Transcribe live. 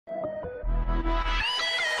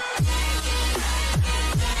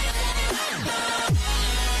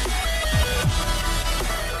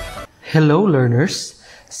Hello learners,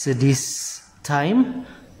 so this time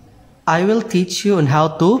I will teach you on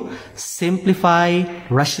how to simplify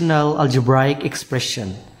rational algebraic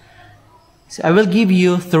expression. So I will give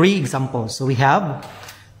you 3 examples. So we have,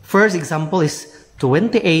 first example is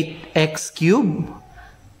 28x cubed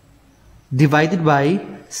divided by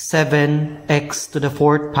 7x to the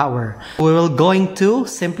 4th power. We will going to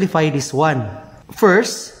simplify this one.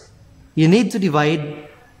 First, you need to divide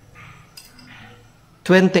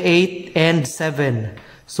 28 and 7.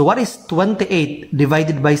 So what is 28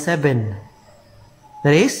 divided by 7?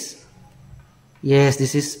 That is, yes,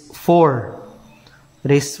 this is 4.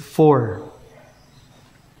 That is 4.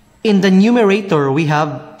 In the numerator, we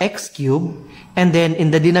have x cubed. And then in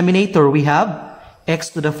the denominator, we have x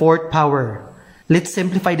to the 4th power. Let's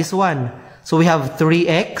simplify this one. So we have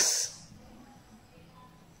 3x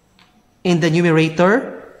in the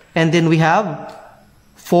numerator. And then we have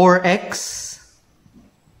 4x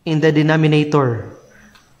in the denominator.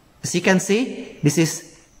 As you can see, this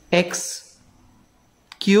is x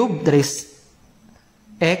cubed, that is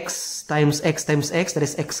x times x times x, that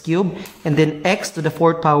is x cubed, and then x to the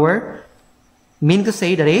 4th power, mean to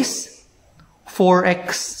say that is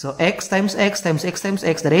 4x. So x times x times x times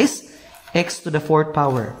x, that is x to the 4th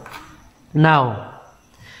power. Now,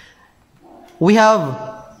 we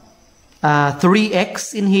have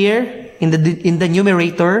 3x in here in the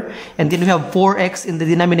numerator, and then we have 4x in the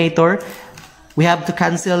denominator. We have to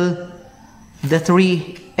cancel the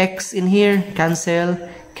 3x in here. Cancel,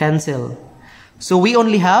 cancel. So we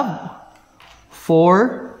only have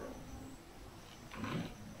 4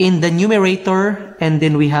 in the numerator, and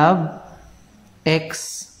then we have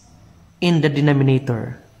x in the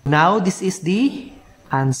denominator. Now this is the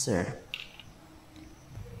answer.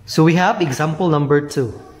 So we have example number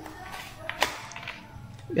 2.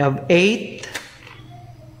 We have 8b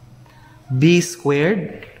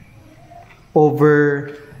squared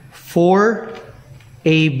over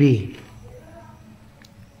 4ab.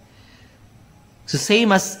 So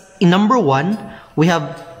same as in number 1, we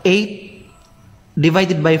have 8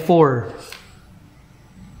 divided by 4.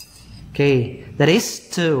 Okay, that is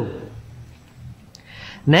 2.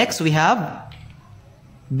 Next, we have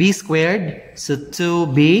b squared. So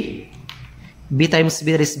 2b, b times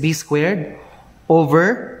b, that is b squared,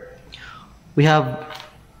 over, we have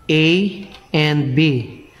a and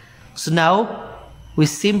b. So now, we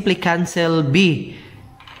simply cancel b.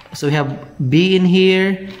 So we have b in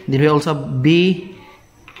here, then we also have b.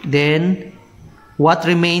 Then, what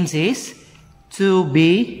remains is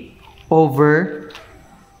 2b over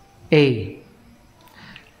a.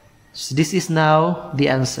 So this is now the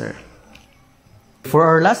answer. For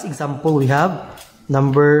our last example, we have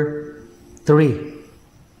number 3.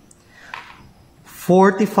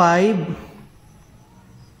 45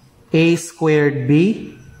 a squared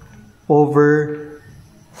b over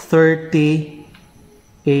 30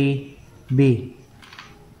 a b.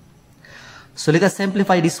 So let us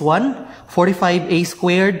simplify this one. 45 a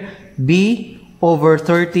squared b over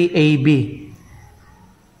 30 a b.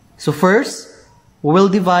 So first, we will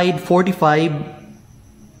divide 45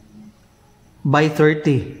 by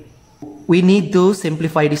 30. We need to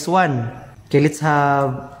simplify this one. Okay, let's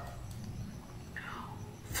have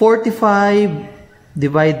 45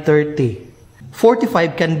 divide 30.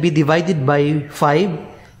 45 can be divided by 5.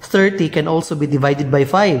 30 can also be divided by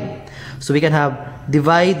 5. So we can have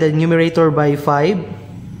divide the numerator by 5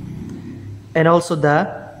 and also the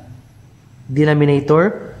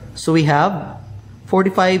denominator. So we have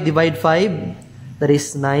 45 divide 5, that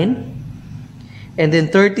is 9. And then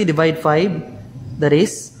 30 divide 5, that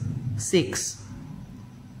is 6.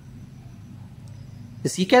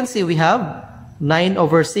 As you can see, we have 9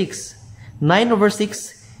 over 6. 9 over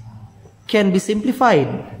 6 can be simplified.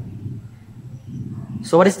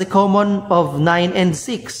 So what is the common of 9 and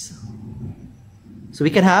 6? So we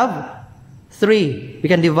can have 3. We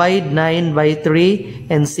can divide 9 by 3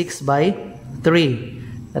 and 6 by 3.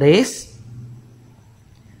 That is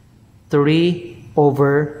 3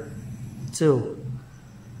 over 2.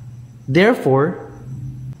 Therefore,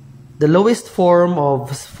 the lowest form of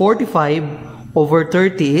 45 over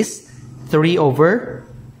 30 is 3 over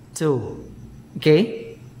 2.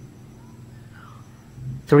 Okay?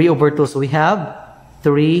 3 over 2. So we have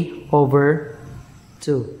 3 over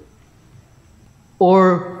 2.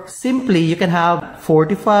 Or simply, you can have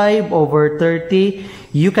 45 over 30.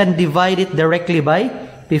 You can divide it directly by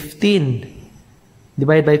 15.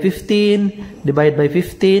 Divide by 15. Divide by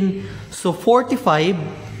 15. So 45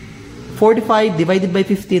 divided by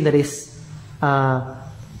 15, that is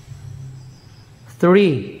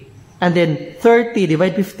 3. And then 30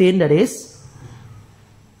 divided by 15, that is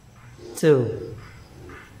 2.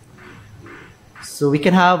 So we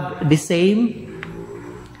can have the same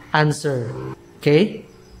answer. Okay?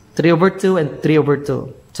 3 over 2 and 3 over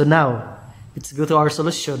 2. So now, let's go to our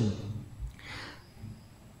solution.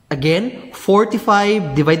 Again,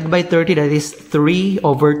 45 divided by 30, that is 3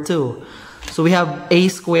 over 2. So we have a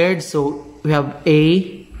squared, so we have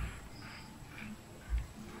a,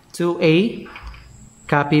 2a,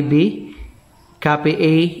 copy b, copy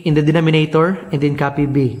a in the denominator, and then copy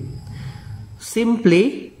b.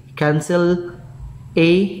 Simply cancel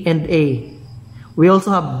a and a. We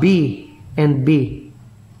also have b and b.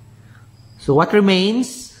 So what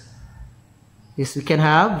remains is we can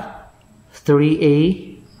have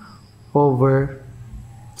 3a over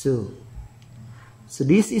 2. So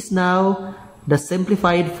this is now the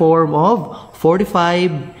simplified form of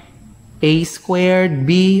 45 a squared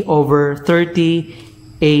b over 30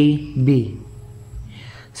 ab.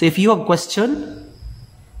 So if you have a question,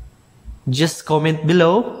 just comment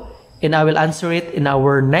below and I will answer it in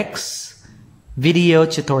our next video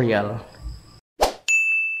tutorial.